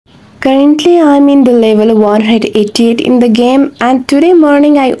Currently, I'm in the level 188 in the game, and today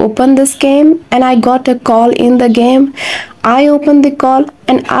morning I opened this game and I got a call in the game. I opened the call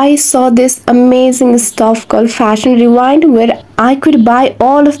and I saw this amazing stuff called Fashion Rewind, where I could buy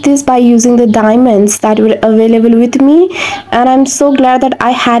all of this by using the diamonds that were available with me. And I'm so glad that I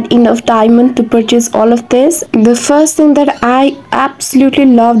had enough diamond to purchase all of this. The first thing that I absolutely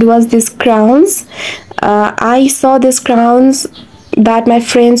loved was these crowns. I saw these crowns that my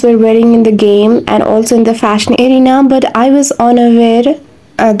friends were wearing in the game and also in the fashion arena, but I was unaware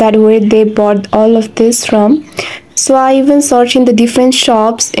that where they bought all of this from. So I even searched in the different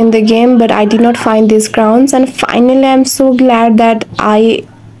shops in the game, but I did not find these crowns. And finally, I'm so glad that I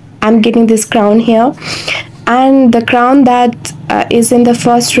am getting this crown here. And the crown that is in the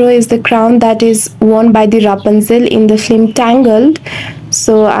first row is the crown that is worn by the Rapunzel in the film Tangled.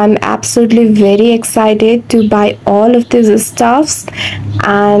 So I'm absolutely very excited to buy all of these stuffs,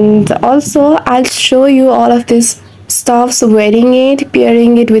 and also I'll show you all of these stuffs wearing it,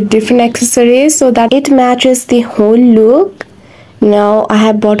 pairing it with different accessories so that it matches the whole look. Now I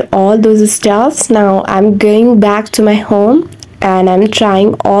have bought all those stuffs. Now I'm going back to my home and I'm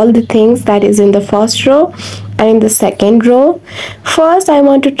trying all the things that is in the first row and in the second row. First I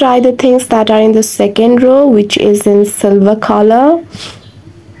want to try the things that are in the second row, which is in silver color.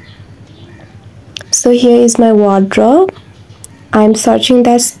 So here is my wardrobe. I'm searching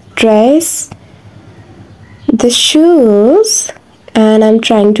that dress, the shoes, and I'm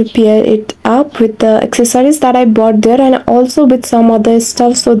trying to pair it up with the accessories that I bought there and also with some other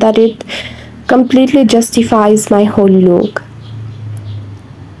stuff so that it completely justifies my whole look.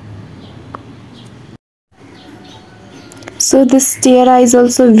 So this tiara is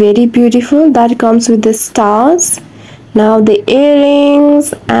also very beautiful, that comes with the stars. Now the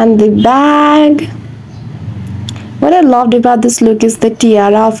earrings and the bag. What I loved about this look is the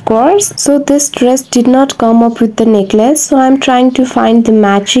tiara, of course. So this dress did not come up with the necklace, so I'm trying to find the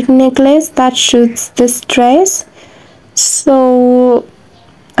matching necklace that suits this dress. So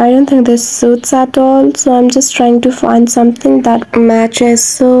I don't think this suits at all, so I'm just trying to find something that matches.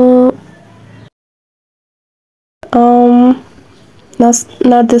 So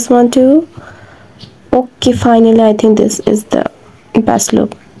not this one too. Okay, finally I think this is the best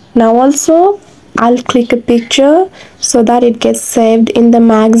look. Now also I'll click a picture so that it gets saved in the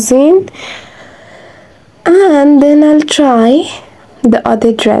magazine, and then I'll try the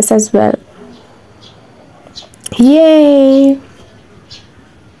other dress as well. Yay!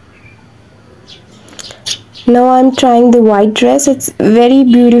 Now I'm trying the white dress. It's very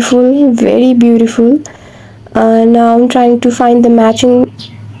beautiful, very beautiful. Now I'm trying to find the matching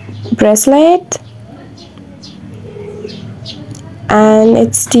bracelet, and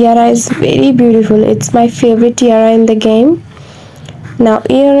its tiara is very beautiful. It's my favorite tiara in the game. Now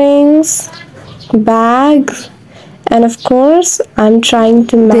earrings, bags, and of course I'm trying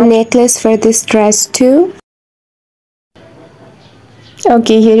to match the necklace for this dress too.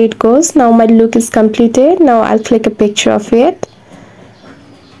 Okay, here it goes. Now my look is completed. Now I'll click a picture of it.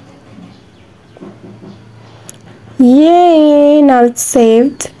 Yay! Now it's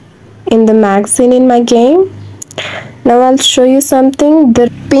saved in the magazine in my game. Now I'll show you something.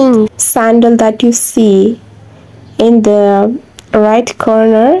 The pink sandal that you see in the right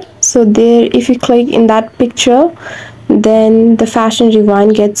corner, so there, if you click in that picture, then the Fashion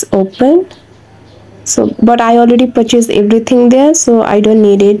Rewind gets open. So but I already purchased everything there, so I don't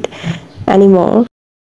need it anymore.